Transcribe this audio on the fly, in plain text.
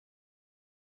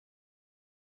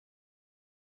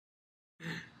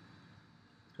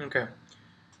Okay,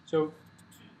 so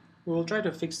we will try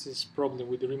to fix this problem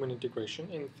with the Riemann integration,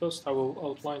 and first I will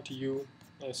outline to you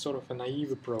a sort of a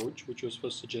naive approach which was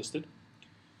first suggested.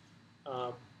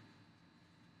 Uh,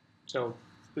 so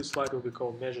this slide will be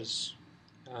called Measures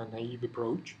Naive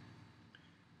Approach.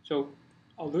 So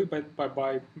I'll do it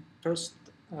by first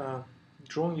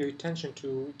drawing your attention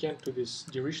to again to this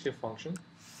Dirichlet function.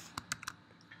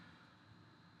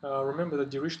 Remember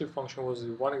that Dirichlet function was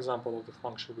one example of the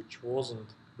function which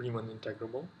wasn't Riemann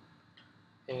integrable,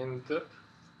 and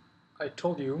I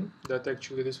told you that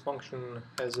actually this function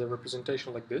has a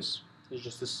representation like this. It's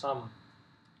just the sum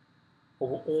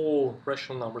of all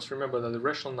rational numbers. Remember that the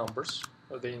rational numbers,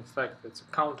 they in fact, it's a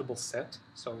countable set.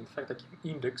 So in fact I can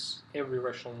index every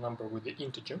rational number with the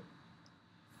integer,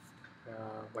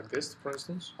 like this, for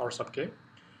instance, r sub k.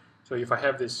 So if I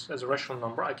have this as a rational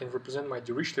number, I can represent my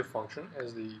Dirichlet function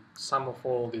as the sum of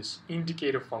all these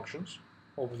indicator functions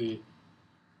of the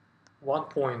one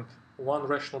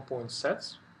rational point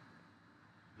sets.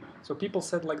 So people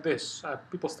said like this,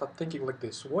 people start thinking like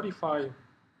this: what if I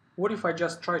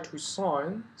just try to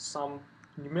assign some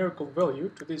numerical value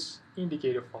to this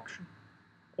indicator function,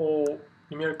 or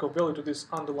numerical value to this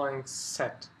underlying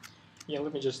set? Yeah,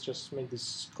 let me just make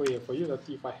this clear for you, that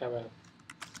if I have a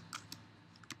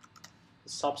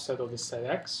subset of the set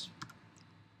X,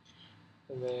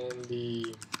 and then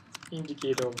the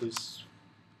indicator of this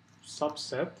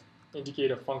subset,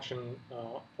 indicator function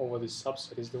over this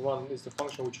subset is the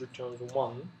function which returns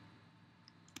 1,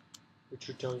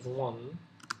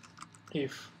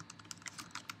 if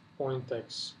point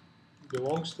X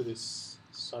belongs to this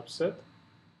subset,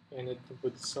 and it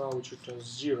with some which returns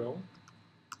 0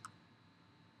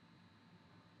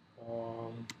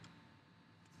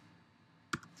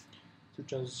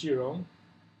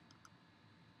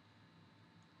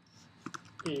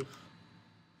 if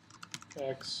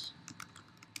X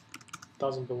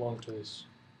doesn't belong to this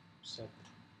set.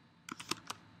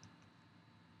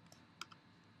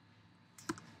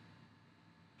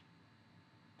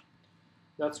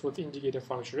 That's what the indicator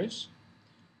function is,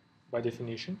 by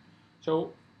definition.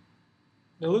 So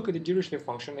now look at the Dirichlet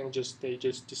function, and they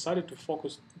just decided to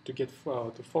focus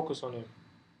on a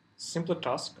simpler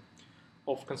task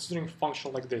of considering a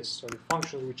function like this. So the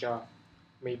functions which are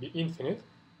maybe infinite,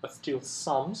 but still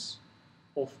sums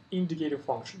of indicator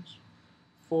functions.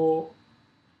 For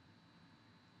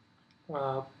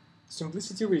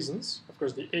simplicity reasons, of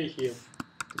course, the A here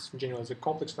is in general is a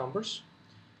complex numbers,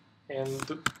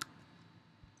 and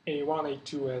A1,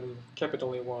 A2, and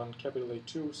capital A1, capital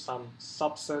A2, some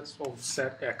subsets of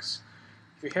set X.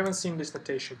 If you haven't seen this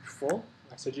notation before,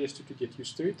 I suggest you to get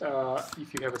used to it.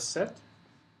 If you have a set,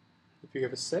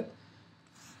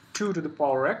 2 to the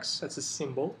power x, that's a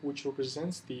symbol which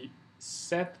represents the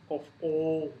set of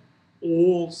all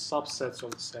subsets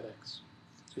of the set X.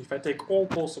 So if I take all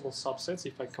possible subsets,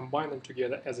 if I combine them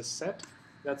together as a set,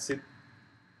 that's the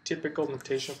typical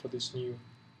notation for this new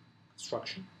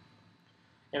construction.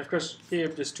 And of course, here,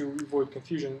 just to avoid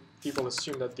confusion, people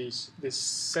assume that these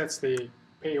sets, they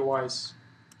pairwise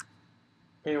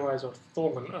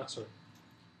orthogonal,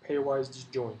 pairwise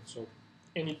disjoint. So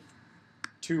any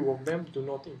two of them do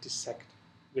not intersect.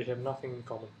 They have nothing in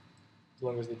common, as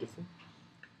long as they're different.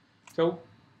 So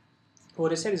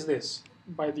what I said is this: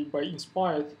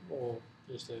 inspired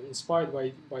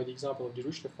by the example of the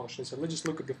Dirichlet function, so let's just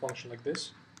look at the function like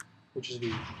this, which is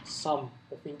the sum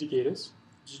of indicators,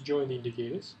 disjoint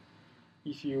indicators.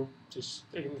 If you just,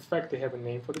 in fact, they have a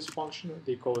name for this function.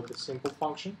 They call it a simple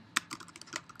function.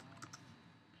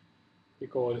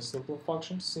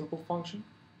 Simple function.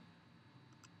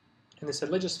 And they said,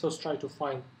 let's just first try to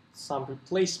find some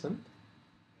replacement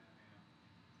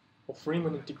of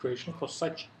Riemann integration for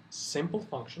such simple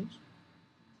functions,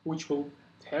 which will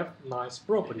have nice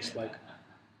properties like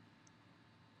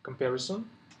comparison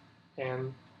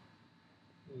and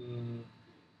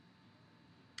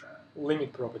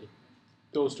limit property.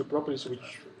 Those two properties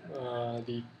which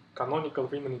the canonical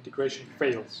Riemann integration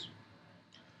fails.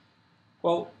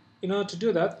 Well, in order to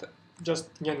do that, just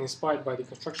again inspired by the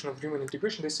construction of Riemann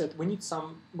integration, they said we need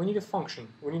a function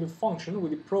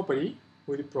with the property.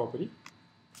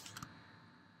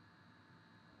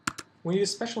 We need a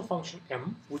special function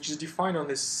m, which is defined on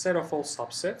this set of all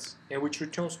subsets and which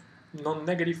returns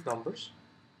non-negative numbers.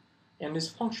 And this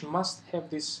function must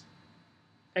have this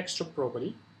extra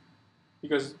property,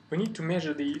 because we need to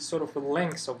measure the sort of the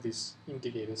length of this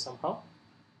indicator somehow.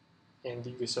 And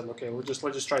we said, okay, let's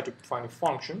just try to find a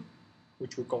function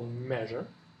which we call measure,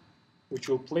 which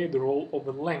will play the role of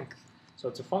the length. So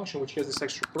it's a function which has this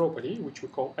extra property, which we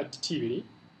call additivity.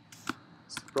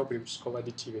 It's the property which is called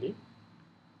additivity.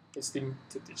 it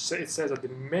says that the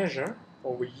measure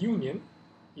of a union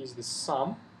is the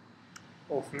sum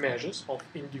of measures of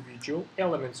individual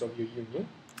elements of your union,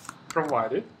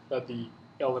 provided that the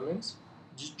elements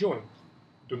disjoint,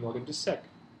 do not intersect.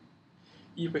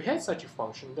 If we had such a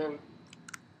function, then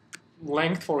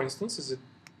length, for instance, is a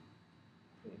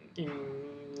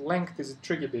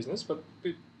tricky business, but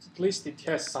at least it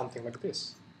has something like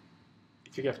this.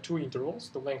 If you have two intervals,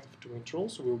 the length of two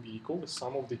intervals will be equal to the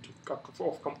sum of the two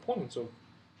components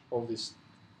of this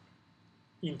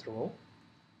interval.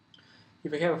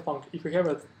 If we have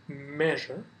a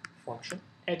measure function,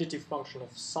 additive function of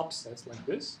subsets like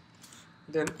this,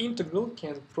 then integral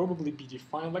can probably be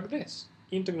defined like this.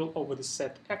 Integral over the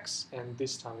set X, and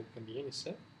this time it can be any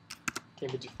set,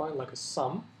 can be defined like a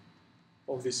sum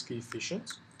of these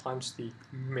coefficients times the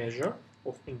measure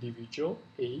of individual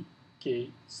A,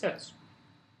 K sets.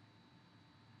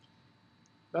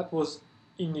 That was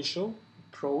initial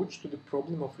approach to the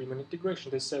problem of Riemann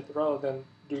integration. They said rather than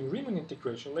doing Riemann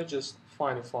integration, let's just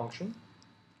find a function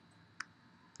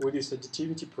with this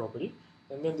additivity property,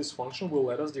 and then this function will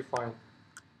let us define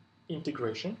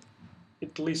integration,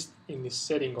 at least in the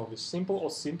setting of the simple or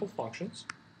simple functions,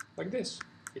 like this.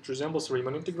 It resembles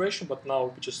Riemann integration, but now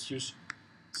we just use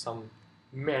some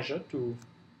measure to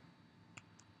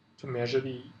measure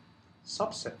the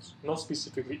subsets, not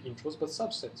specifically integrals, but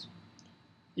subsets.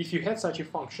 If you had such a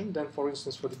function, then for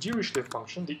instance for the Dirichlet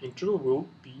function, the integral will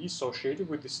be associated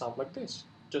with the sum like this,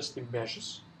 just the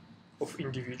measures of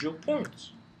individual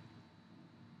points.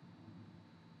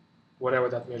 Whatever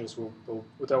that measures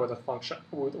whatever that function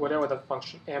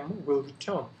m will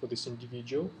return for this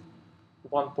individual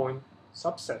one-point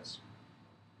subsets.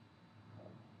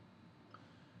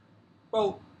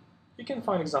 Well, you can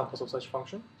find examples of such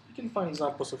function. You can find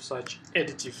examples of such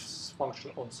additive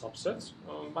function on subsets.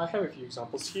 I have a few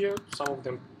examples here, some of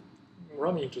them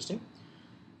really interesting.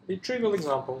 The trivial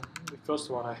example, the first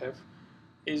one I have,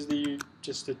 is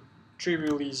just a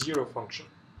trivially zero function.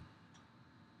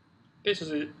 This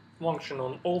is a function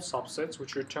on all subsets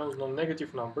which returns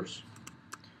non-negative numbers,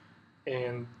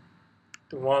 and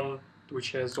the one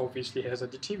which obviously has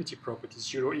additivity property,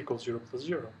 0 equals 0 plus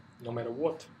 0, no matter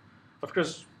what. Of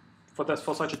course,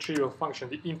 for such a trivial function,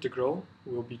 the integral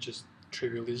will be just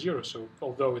trivially 0. So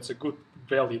although it's a good,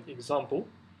 valid example,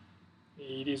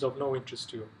 it is of no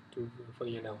interest for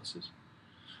the analysis.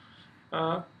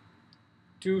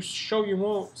 To show you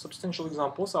more substantial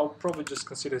examples, I'll probably just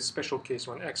consider a special case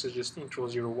when x is just interval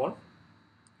 0, 1.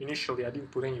 Initially, I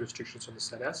didn't put any restrictions on the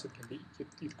set S. It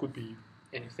could be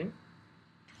anything.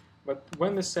 But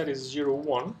when the set is 0,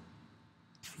 1,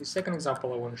 the second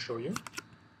example I want to show you,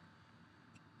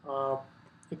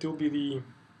 it will be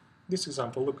this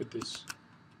example. Look at this.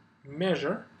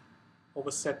 Measure of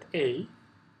a set A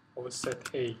of a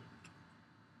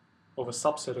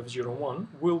subset of 0, 1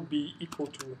 will be equal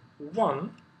to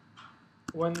 1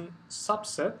 when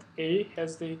subset A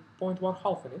has the 0.1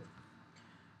 half in it,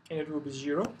 and it will be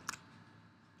 0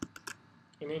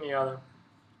 in any other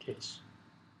case.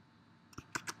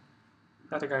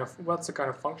 That's the kind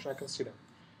of function I consider.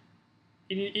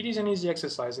 It is an easy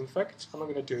exercise. In fact, I'm not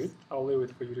going to do it. I'll leave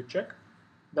it for you to check.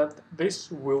 That this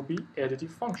will be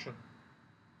additive function.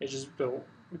 It's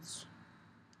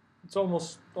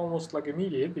almost like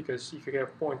immediate, because if you have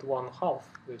 0.1 half,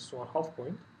 this 1 half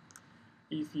point,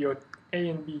 if your A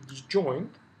and B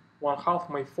disjoint, 1 half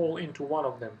may fall into one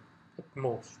of them at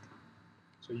most.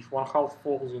 So if 1 half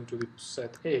falls into the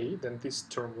set A, then this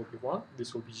term will be 1,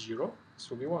 this will be 0, this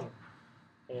will be 1.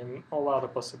 And all other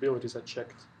possibilities are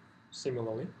checked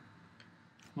similarly.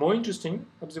 More interesting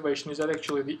observation is that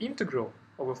actually the integral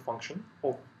of a function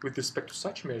with respect to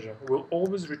such measure will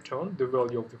always return the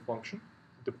value of the function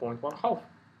at the 0.1 half.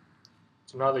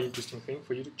 It's another interesting thing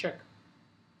for you to check.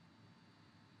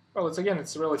 Well,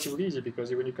 it's relatively easy,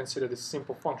 because when you consider this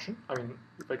simple function,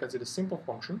 if I consider simple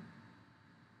function,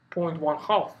 0.1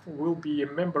 half will be a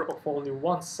member of only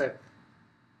one set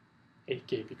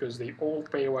AK, because they all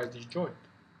pairwise disjoint.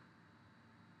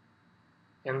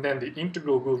 And then the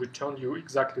integral will return you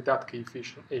exactly that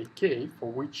coefficient AK,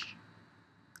 for which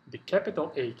the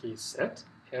capital AK set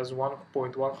has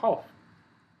 1.1 half.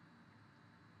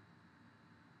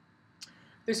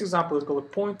 This example is called a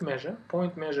point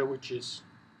measure which is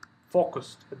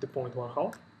focused at the 0.1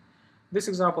 half. This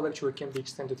example actually can be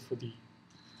extended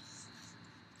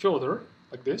further,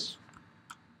 like this.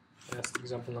 And that's the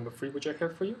example number 3 which I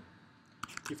have for you.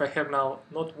 If I have now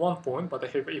not 1 point, but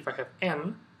if I have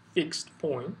n fixed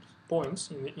points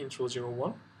in the interval 0,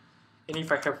 1, and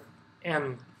if I have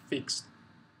n fixed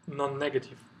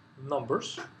non-negative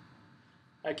numbers,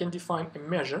 I can define a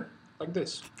measure like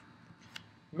this.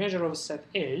 measure of set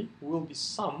A will be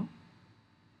sum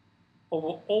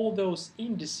over all those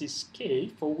indices k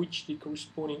for which the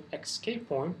corresponding xk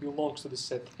point belongs to the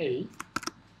set A,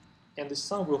 and the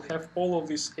sum will have all of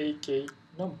these ak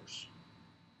numbers.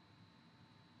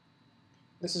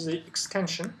 This is the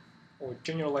extension or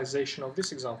generalization of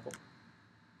this example.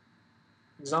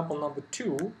 Example number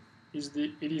 2 is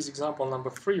example number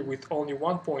 3 with only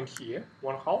one point here,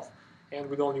 1/2, and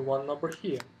with only one number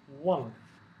here, 1.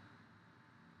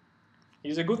 It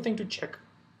is a good thing to check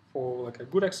for like a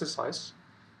good exercise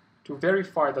to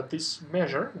verify that this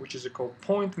measure, which is called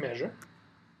point measure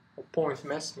or point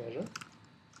mass measure,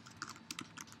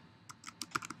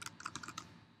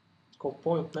 it's called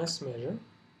point mass measure,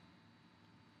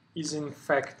 is in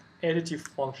fact additive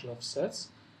function of sets.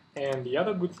 And the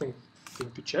other good thing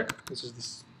to check,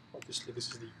 obviously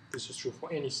this is true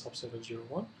for any subset of 0,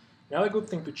 1. Another good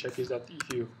thing to check is that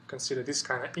if you consider this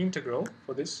kind of integral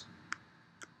for this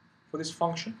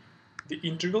function, the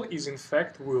integral is in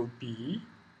fact will be,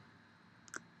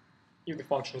 if the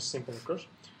function is simple of course,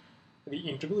 the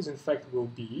integral is in fact will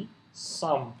be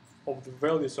sum of the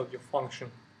values of your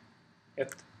function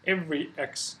at every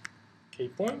xk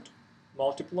point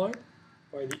multiplied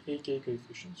by the ak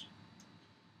coefficients.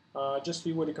 Just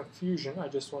to avoid the confusion, I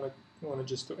just want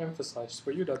to emphasize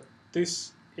for you that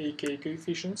this ak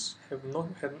coefficients have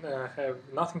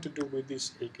nothing to do with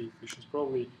these ak coefficients.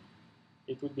 Probably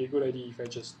it would be a good idea if I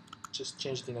just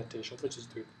change the notation. Let's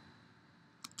just do it.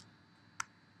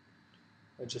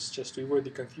 Just to avoid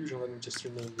the confusion, let me just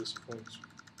rename these points.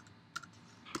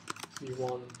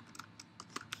 B1,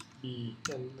 B,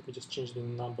 and let me just change the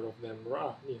number of them.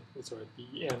 Yeah, that's right.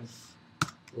 Bn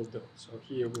will do. So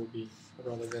here will be,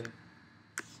 rather than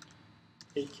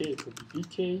AK, it will be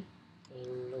BK,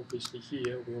 and obviously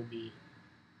here will be,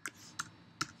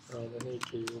 rather than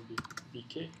AK, will be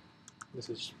BK. This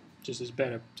is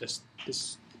better. Just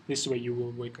this way you will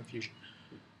avoid confusion,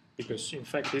 because in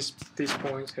fact these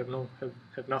points have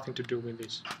nothing to do with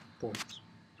these points.